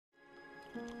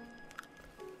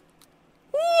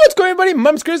What's going on, everybody?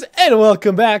 Mom's Chris, and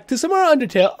welcome back to some more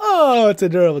Undertale. Oh, it's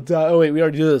adorable dog. Oh, wait, we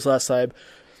already did this last time.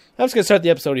 I'm just going to start the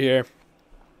episode here.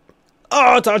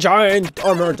 Oh, it's a giant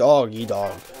armored doggy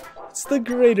dog. It's the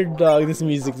greater dog. This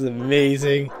music is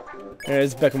amazing.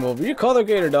 There's Beckham over. You call the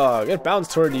greater dog. It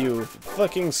bounced toward you.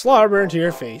 Fucking slobber into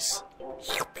your face.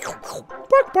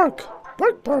 Bark, bark.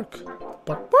 Bark, bark.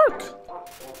 Bark, bark.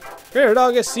 Greater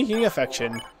dog is seeking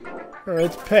affection.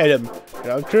 Alright, pet him.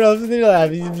 Curl up in the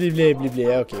lap.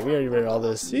 Okay, we already read all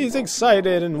this. He's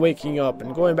excited and waking up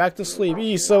and going back to sleep.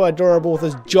 He's so adorable with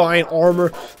his giant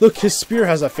armor. Look, his spear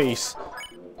has a face.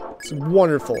 It's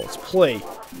wonderful. It's play.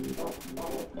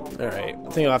 Alright, I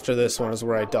think after this one is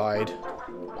where I died.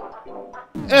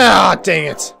 Ah, dang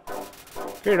it!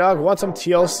 Here, dog, want some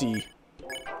TLC.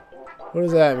 What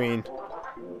does that mean?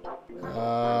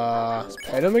 Let's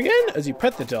pet him again? As you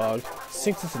pet the dog,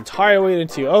 sinks its entire weight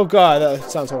into you. Oh god,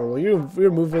 that sounds horrible. Your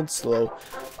movement's slow.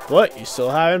 What? You still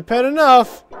haven't pet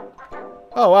enough?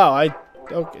 Oh wow,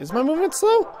 is my movement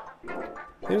slow?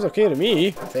 Seems okay to me,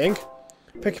 I think.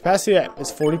 Pet capacity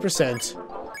is 40%.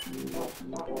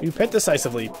 You pet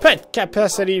decisively. Pet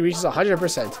capacity reaches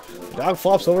 100%. The dog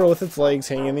flops over with its legs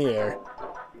hanging in the air.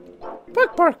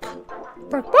 Bark, bark.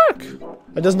 Bark, bark.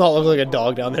 It does not look like a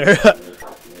dog down there.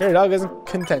 Your dog isn't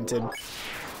contented.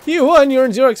 You won! You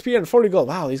earned 0 XP and 40 gold.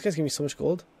 Wow, these guys give me so much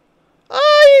gold.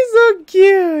 Oh, he's so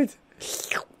cute!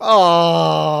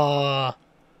 Aww.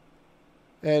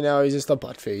 And now he's just a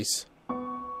butt face.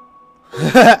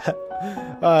 Oh,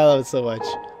 I love it so much.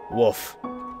 Woof.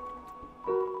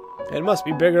 It must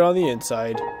be bigger on the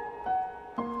inside.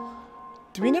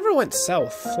 We never went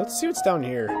south. Let's see what's down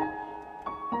here.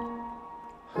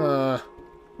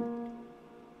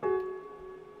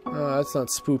 That's not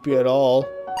spoopy at all.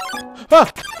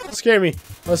 Ah! Scare me.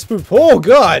 I was spooked. Oh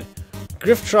god!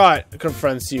 Grifftrot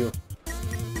confronts you.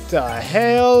 The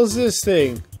hell's this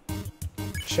thing?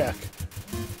 Check.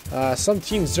 Some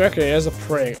teams reckon it as a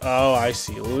prey. Oh, I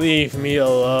see. Leave me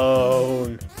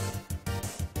alone.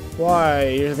 Why?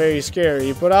 You're very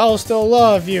scary, but I'll still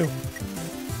love you.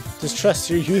 Just trust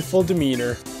your youthful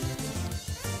demeanor.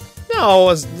 No,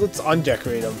 let's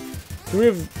undecorate him.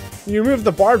 You remove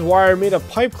the barbed wire made of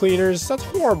pipe cleaners. That's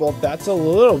horrible. That's a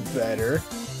little better.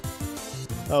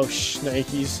 Oh,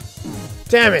 shnikes.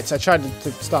 Damn it! I tried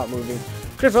to stop moving.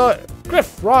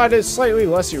 Griff Rod is slightly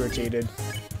less irritated.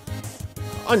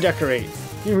 Undecorate.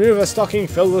 You remove a stocking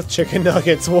filled with chicken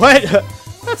nuggets. What?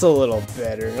 That's a little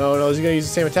better. Oh no, is he gonna use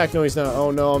the same attack? No, he's not. Oh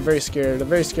no, I'm very scared. I'm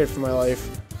very scared for my life.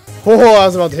 Oh, that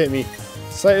was about to hit me.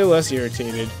 Slightly less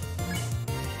irritated.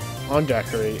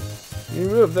 Undecorate. You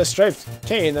remove the striped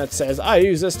cane that says, I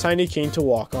use this tiny cane to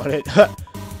walk on it. A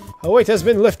weight has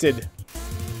been lifted.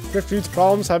 Driftwood's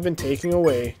problems have been taken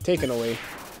away.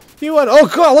 You won. Oh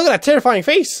god, look at that terrifying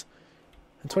face.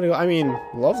 I mean,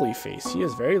 lovely face. He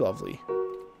is very lovely.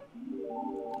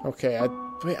 Okay, I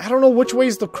don't know which way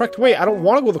is the correct way. I don't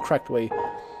want to go the correct way.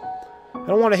 I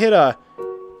don't want to hit a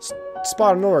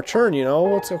spot of no return, you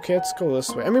know? It's okay, let's go this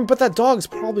way. I mean, but that dog's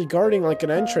probably guarding like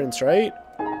an entrance, right?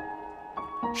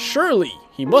 Surely,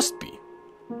 he must be.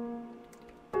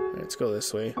 Let's go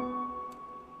this way.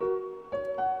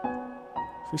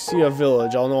 If we see a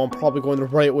village, I'll know I'm probably going the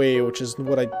right way, which is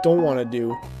what I don't want to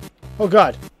do. Oh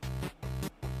god.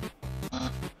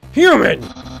 Human!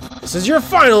 This is your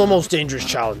final and most dangerous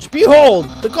challenge. Behold,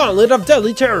 the gauntlet of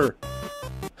deadly terror.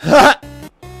 Ha!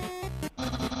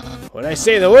 When I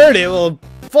say the word, it will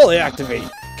fully activate.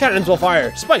 Cannons will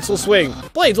fire, spikes will swing,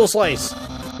 blades will slice.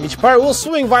 Each part will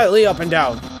swing violently up and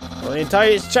down. Only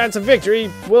entire chance of victory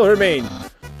will remain.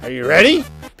 Are you ready?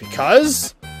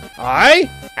 Because I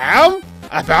am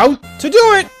about to do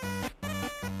it!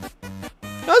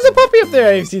 There's a puppy up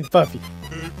there. I've seen the puppy.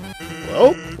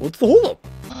 Well, what's the hold up?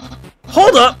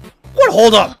 Hold up? What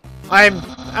hold up? I'm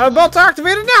about to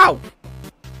activate it now!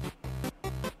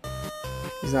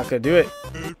 He's not gonna do it.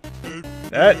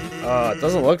 That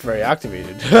doesn't look very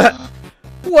activated.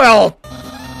 Well,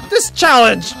 this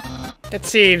challenge, it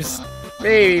seems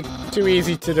maybe too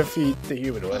easy to defeat the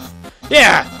human with.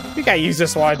 Yeah, you gotta use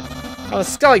this one. I'm a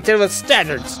skeleton with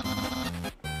standards.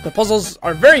 The puzzles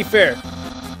are very fair.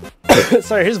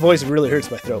 Sorry, his voice really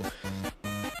hurts my throat.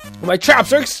 My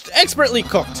traps are expertly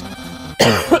cooked.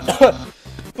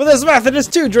 But this method is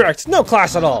too direct. No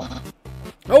class at all.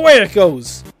 Away it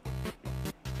goes.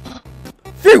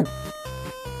 Phew!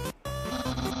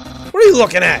 What are you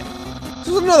looking at? This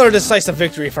is another decisive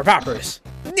victory for Papyrus.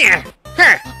 Nah.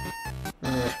 Huh?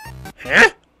 Huh?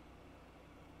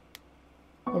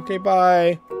 Okay,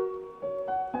 bye.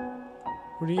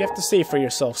 What do you have to say for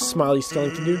yourself, smiley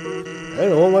skeleton dude? I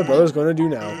don't know what my brother's gonna do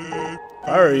now. If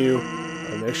I were you,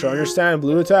 I'd make sure I understand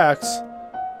blue attacks.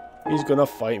 He's gonna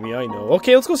fight me, I know.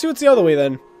 Okay, let's go see what's the other way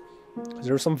then.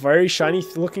 There were some very shiny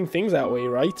looking things that way,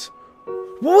 right?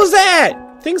 What was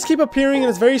that? Things keep appearing and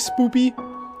it's very spoopy.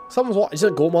 Something's watching. Is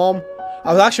it a goat mom?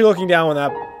 I was actually looking down when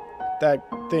that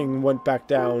thing went back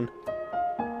down.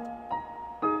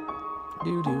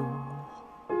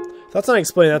 That's not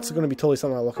explained. That's going to be totally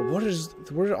something I look at.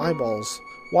 Where are eyeballs?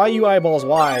 Why you eyeballs?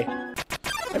 Why?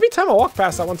 Every time I walk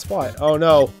past that one spot. Oh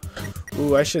no.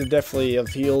 Ooh, I should definitely have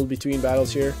healed between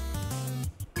battles here.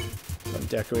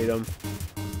 Decorate them.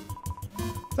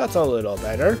 That's a little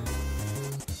better.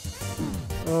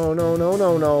 Oh no, no,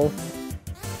 no, no.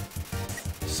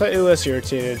 Slightly less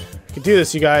irritated. We can do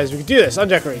this, you guys. We can do this.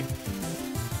 Undecorate.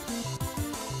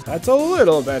 That's a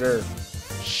little better.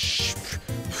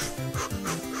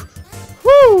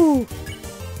 Woo!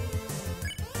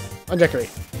 Undecorate.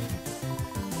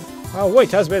 Oh,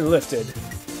 weight has been lifted.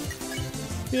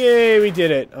 Yay, we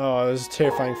did it. Oh, it was a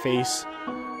terrifying face.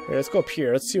 Here, let's go up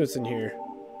here. Let's see what's in here.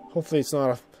 Hopefully it's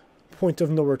not a point of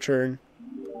no return.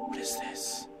 What is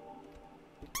this?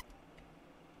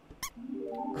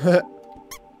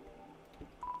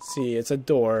 See, it's a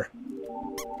door.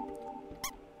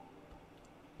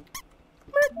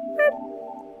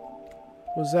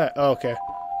 What was that? Oh, okay.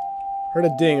 Heard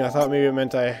a ding. I thought maybe it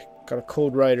meant I got a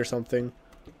code right or something.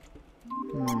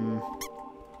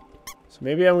 So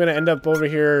maybe I'm gonna end up over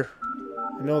here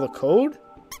and know the code?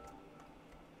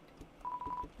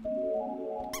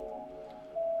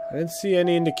 I didn't see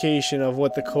any indication of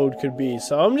what the code could be,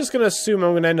 so I'm just gonna assume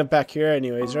I'm gonna end up back here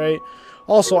anyways, right?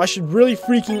 Also, I should really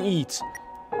freaking eat.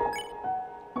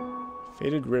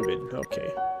 Faded ribbon,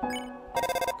 okay.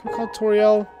 Can we call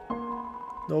Toriel?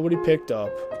 Nobody picked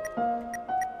up.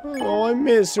 Oh, I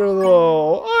miss her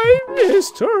though. I miss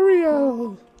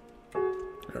Toriel.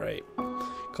 Alright.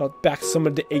 Got back some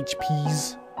of the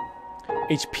HPs.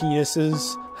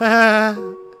 HPnuses. Haha.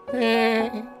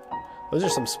 Those are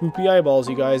some spoopy eyeballs,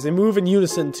 you guys. They move in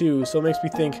unison, too, so it makes me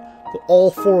think that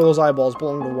all 4 of those eyeballs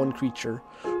belong to one creature.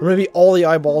 Or maybe all the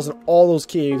eyeballs in all those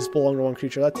caves belong to one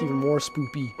creature. That's even more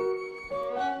spoopy.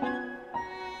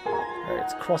 Alright,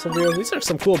 let's cross over here. These are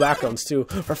some cool backgrounds, too.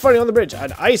 We're fighting on the bridge.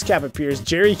 An ice cap appears.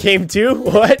 Jerry came, too?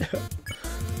 What?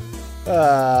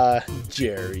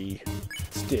 Jerry.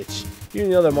 Stitch. Even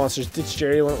the other monsters ditch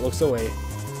Jerry when it looks away.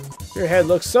 Your head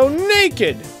looks so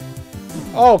naked!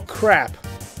 Oh, crap.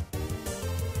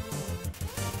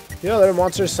 The other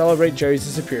monsters celebrate Jerry's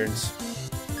disappearance.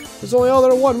 There's only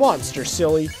other one monster,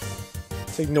 silly.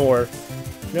 Let's ignore.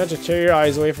 You have to tear your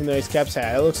eyes away from the ice cap's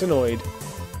hat. It looks annoyed.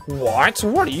 What?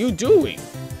 What are you doing?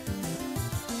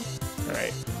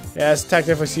 Alright. Yeah, this attack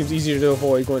definitely seems easier to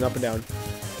avoid going up and down.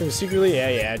 Secretly?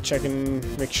 Yeah. Checking.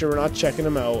 Make sure we're not checking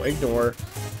them out. Ignore.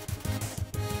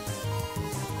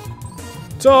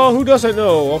 So, who doesn't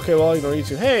know? Okay, well, you know, you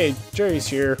two. Hey, Jerry's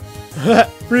here.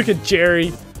 Freaking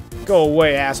Jerry. Go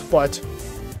away, ass butt.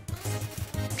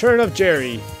 Turn of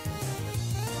Jerry.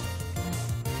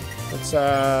 Let's,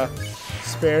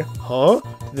 spare. Huh?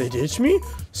 Did they ditch me?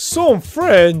 So I'm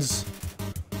friends.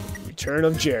 Return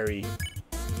of Jerry.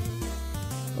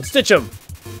 Let's ditch him.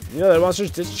 The other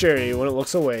monsters ditch Jerry when it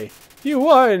looks away. You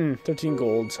won! 13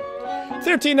 golds.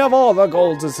 13 of all the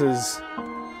golds is his.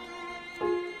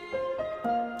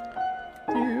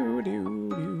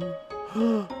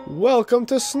 Welcome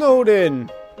to Snowdin.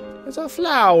 It's a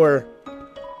flower.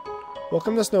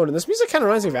 Welcome to Snowdin. This music kind of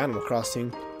reminds me of Animal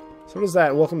Crossing. So does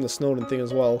that Welcome to Snowdin thing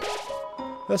as well.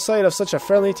 The sight of such a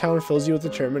friendly town fills you with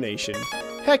determination.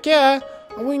 Heck yeah!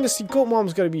 I'm waiting to see Goat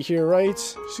Mom's gotta be here, right?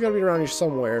 She's gotta be around here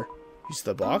somewhere. Use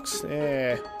the box?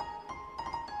 Eh.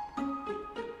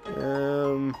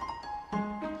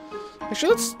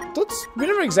 Actually, let's we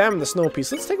never examined the snow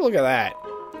piece. Let's take a look at that.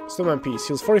 Snowman piece.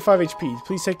 Heals 45 HP.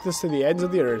 Please take this to the ends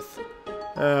of the earth.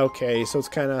 Okay, so it's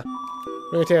kinda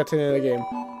we're gonna take that to the end of the game.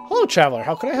 Hello, traveler.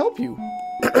 How can I help you?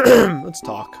 Let's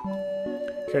talk.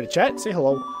 Care to chat? Say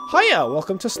hello. Hiya!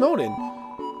 Welcome to Snowdin.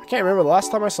 I can't remember the last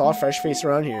time I saw a fresh face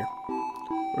around here.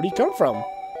 Where do you come from?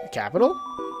 The capital?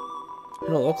 You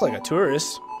don't look like a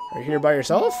tourist. Are you here by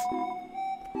yourself?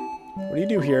 What do you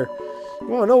do here? You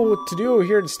want to know what to do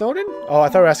here in Snowdin? Oh, I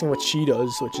thought you were asking what she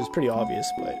does, which is pretty obvious,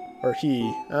 but... Or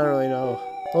he. I don't really know.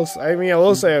 I mean, it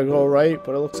looks like a girl, right?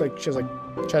 But it looks like she has, like,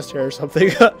 chest hair or something.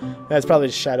 That's probably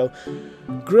just shadow.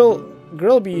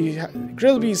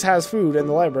 Grillby's has food, and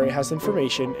the library has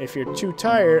information. If you're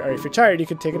tired, you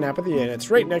can take a nap at the inn. It's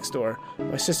right next door.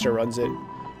 My sister runs it.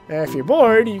 And if you're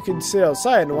bored, you can sit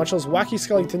outside and watch those wacky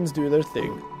skeletons do their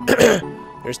thing.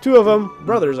 There's 2 of them,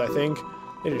 brothers, I think.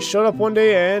 They just showed up one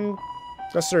day and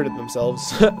asserted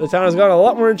themselves. The town has gotten a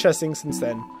lot more interesting since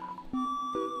then.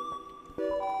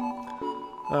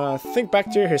 Think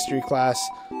back to your history class.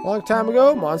 A long time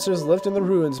ago, monsters lived in the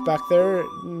ruins back there.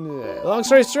 Long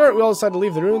story short, we all decided to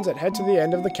leave the ruins and head to the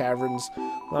end of the caverns.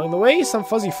 Along the way, some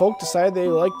fuzzy folk decided they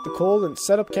liked the cold and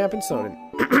set up camp in Snowdin.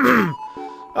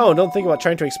 Oh, don't think about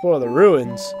trying to explore the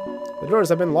ruins. The doors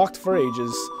have been locked for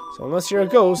ages, so unless you're a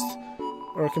ghost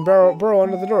or can burrow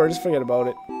under the door, just forget about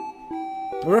it.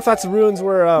 I wonder if that's the ruins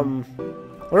where, I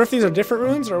wonder if these are different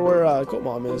ruins or where, Goat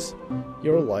Mom is.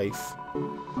 Your life.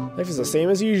 Life is the same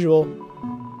as usual.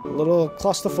 A little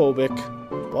claustrophobic.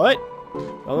 But,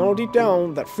 I know deep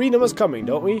down that freedom is coming,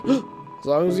 don't we? As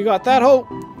long as we got that hope,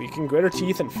 we can grit our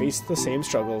teeth and face the same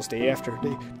struggles day after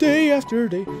day. Day after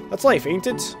day. That's life, ain't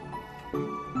it?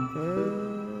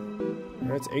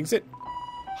 Let's exit.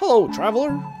 Hello,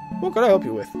 traveler. What can I help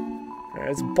you with? Alright,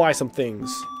 let's buy some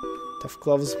things. Tough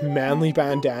gloves, manly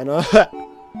bandana.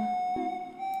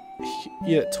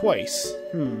 Eat it twice.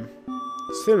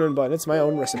 Cinnamon bun, it's my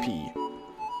own recipe.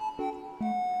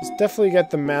 Let's definitely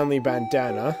get the manly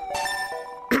bandana.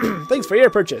 Thanks for your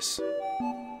purchase.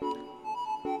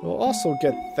 We'll also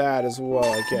get that as well,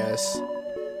 I guess.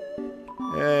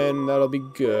 And that'll be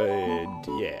good.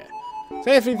 Yeah.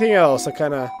 So anything else, I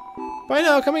kind of... By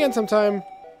now, come again sometime.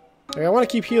 Like, I want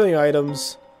to keep healing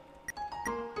items.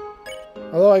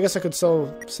 Although, I guess I could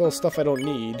sell stuff I don't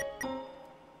need.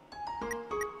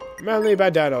 Manly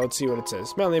bandana, let's see what it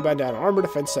says. Manly bandana, armor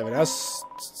defense 7. Has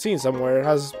seen somewhere, it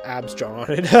has abs drawn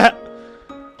on it. That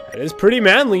is pretty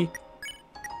manly.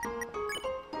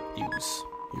 Use.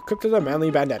 You equipped with a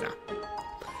manly bandana.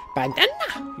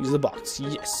 Bandana! Use the box,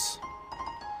 yes.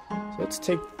 So let's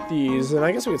take these, and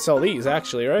I guess we could sell these,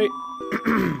 actually, right?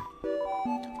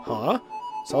 Huh?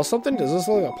 Sell something? Does this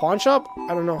look like a pawn shop?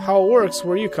 I don't know how it works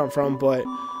where you come from, but if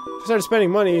I started spending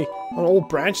money on old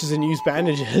branches and used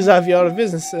bandages, I'd be out of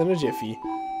business in a jiffy.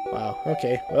 Wow,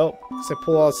 okay, well, I guess I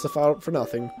pull all that stuff out for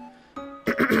nothing.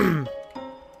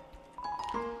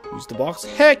 Use the box?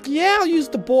 Heck yeah, I'll use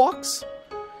the box!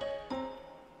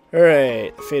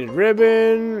 Alright, the faded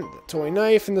ribbon, the toy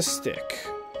knife, and the stick.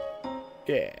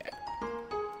 Yeah.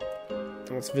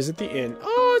 Let's visit the inn.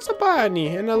 Oh, it's a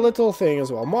bunny and a little thing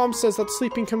as well. Mom says that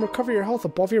sleeping can recover your health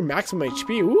above your maximum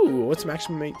HP. Ooh, what's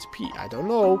maximum HP? I don't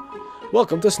know.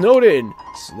 Welcome to Snowdin.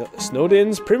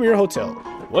 Snowdin's premier hotel.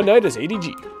 One night is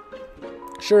ADG.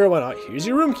 Sure, why not? Here's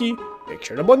your room key. Make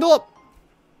sure to bundle up.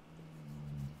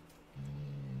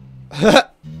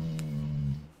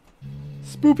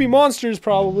 Spoopy monsters,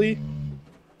 probably.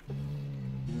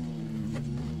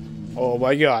 Oh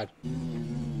my god.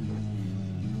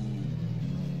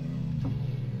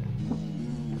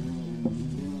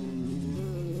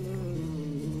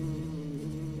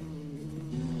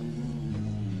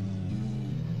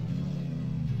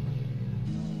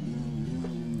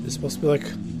 It's supposed to be like...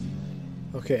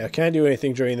 Okay, I can't do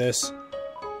anything during this.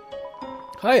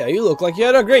 Hiya, you look like you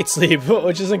had a great sleep,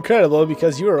 which is incredible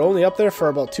because you were only up there for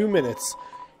about 2 minutes.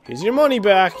 Here's your money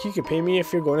back. You can pay me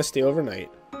if you're going to stay overnight.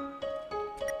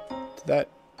 Did that...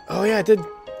 Oh yeah, I did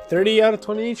 30 out of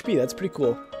 20 HP. That's pretty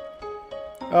cool.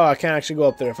 Oh, I can't actually go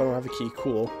up there if I don't have a key.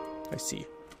 Cool. I see.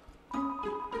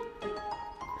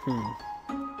 Nah,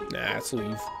 let's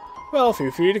leave. Well,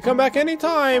 feel free to come back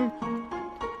anytime.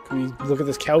 Can we look at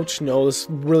this couch? No, this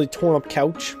really torn up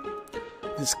couch.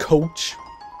 This coach.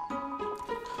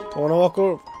 Don't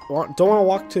want to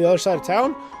walk to the other side of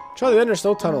town? Try the under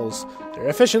snow tunnels. They're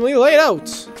efficiently laid out.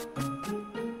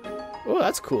 Oh,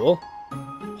 that's cool.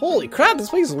 Holy crap, this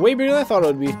place is way bigger than I thought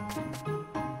it would be.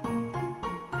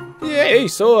 Yay,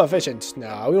 so efficient.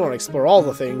 Nah, we want to explore all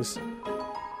the things.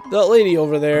 That lady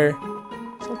over there,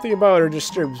 something about her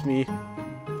disturbs me.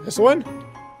 This one?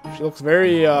 She looks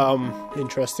very,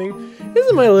 interesting.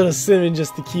 Isn't my little Cinnamon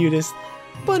just the cutest?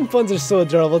 Buns are so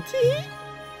adorable.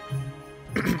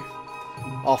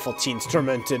 Awful teens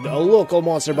tormented a local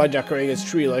monster by decorating its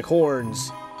tree like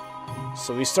horns.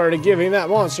 So we started giving that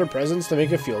monster presents to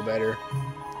make it feel better.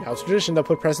 Now it's tradition to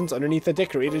put presents underneath a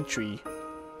decorated tree.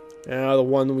 The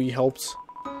one we helped.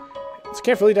 It's a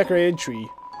carefully decorated tree.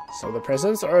 Some of the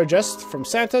presents are addressed from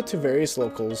Santa to various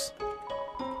locals.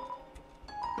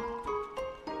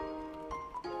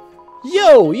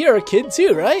 Yo, you're a kid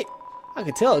too, right? I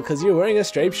can tell because you're wearing a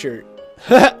striped shirt.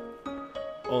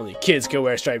 Only kids can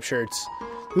wear striped shirts.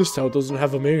 This town doesn't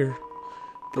have a mayor.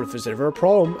 But if there's ever a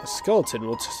problem, a skeleton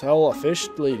will tell a fish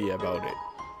lady about it.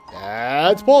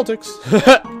 That's politics.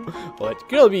 But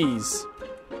girl bees.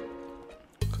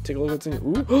 Take a look at it.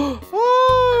 Ooh.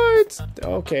 Oh, it's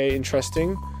okay,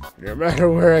 interesting. No matter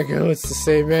where I go, it's the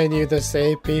same menu, the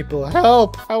same people.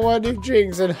 Help! I want new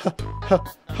drinks and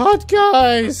hot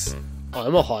guys.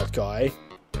 I'm a hot guy,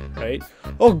 right?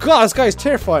 Oh god, this guy's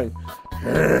terrifying.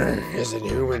 Isn't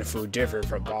human food different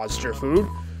from monster food?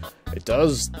 It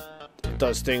does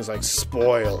things like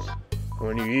spoil.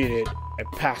 When you eat it, it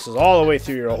passes all the way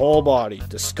through your whole body.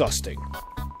 Disgusting.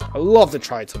 I'd love to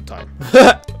try it sometime.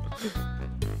 The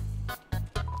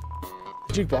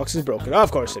jukebox is broken.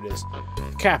 Of course it is.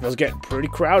 The capital's getting pretty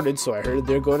crowded, so I heard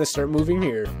they're going to start moving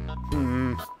here.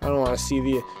 I don't want to see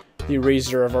the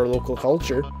eraser of our local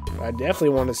culture. I definitely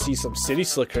want to see some city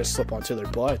slickers slip onto their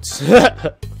butts.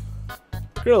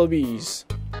 Grillbees.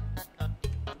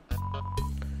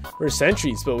 We're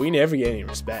sentries, but we never get any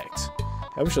respect.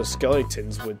 I wish those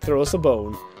skeletons would throw us a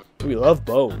bone. We love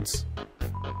bones.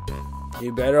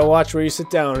 You better watch where you sit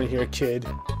down in here, kid.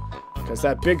 Because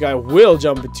that big guy will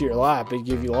jump into your lap and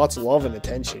give you lots of love and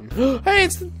attention. Hey,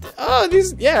 this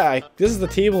is the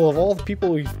table of all the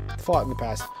people we've fought in the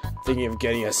past. Thinking of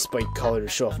getting a spiked color to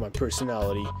show off my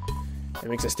personality. It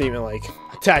makes a statement like,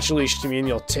 attach a leash to me and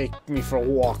you'll take me for a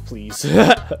walk, please.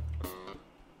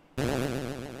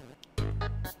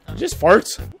 Just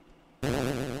farts?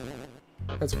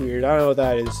 That's weird. I don't know what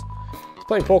that is. It's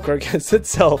playing poker against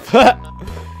itself.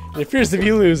 It appears to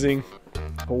be losing.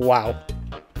 Wow.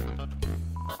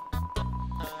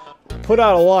 Put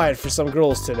out a line for some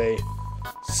girls today.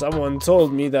 Someone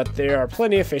told me that there are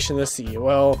plenty of fish in the sea.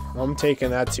 Well, I'm taking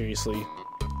that seriously.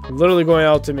 I'm literally going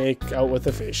out to make out with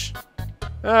the fish.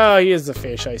 Ah, he is the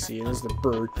fish, I see, and this is the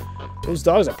bird. Those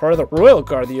dogs are part of the Royal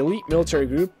Guard, the elite military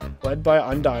group led by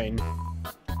Undyne.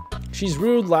 She's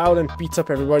rude, loud, and beats up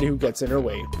everybody who gets in her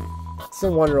way. It's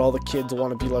no wonder all the kids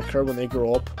want to be like her when they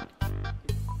grow up.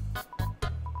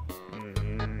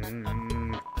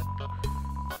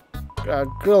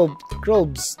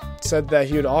 Grillbs said that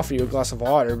he would offer you a glass of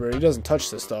water, but he doesn't touch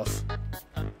this stuff.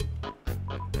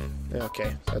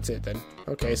 Okay, that's it then.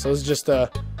 Okay, so it's just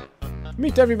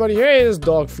meet everybody. Hey, there's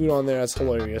dog food on there. That's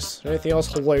hilarious. Is there anything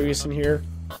else hilarious in here?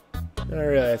 Not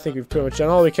really. I think we've pretty much done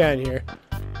all we can here.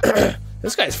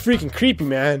 This guy's freaking creepy,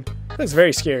 man. Looks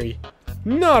very scary.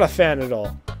 Not a fan at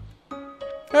all.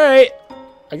 Alright.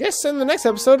 I guess in the next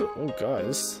episode... Oh god,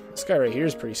 this guy right here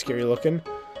is pretty scary looking.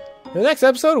 In the next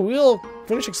episode, we'll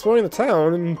finish exploring the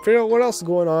town and figure out what else is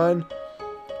going on.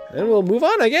 And then we'll move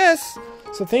on, I guess.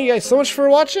 So thank you guys so much for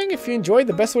watching. If you enjoyed,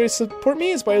 the best way to support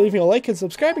me is by leaving a like and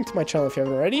subscribing to my channel if you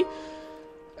haven't already.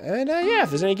 And yeah,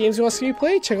 if there's any games you want to see me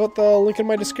play, check out the link in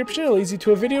my description. It leads you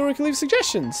to a video where you can leave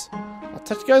suggestions. I'll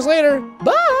talk to you guys later.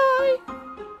 Bye!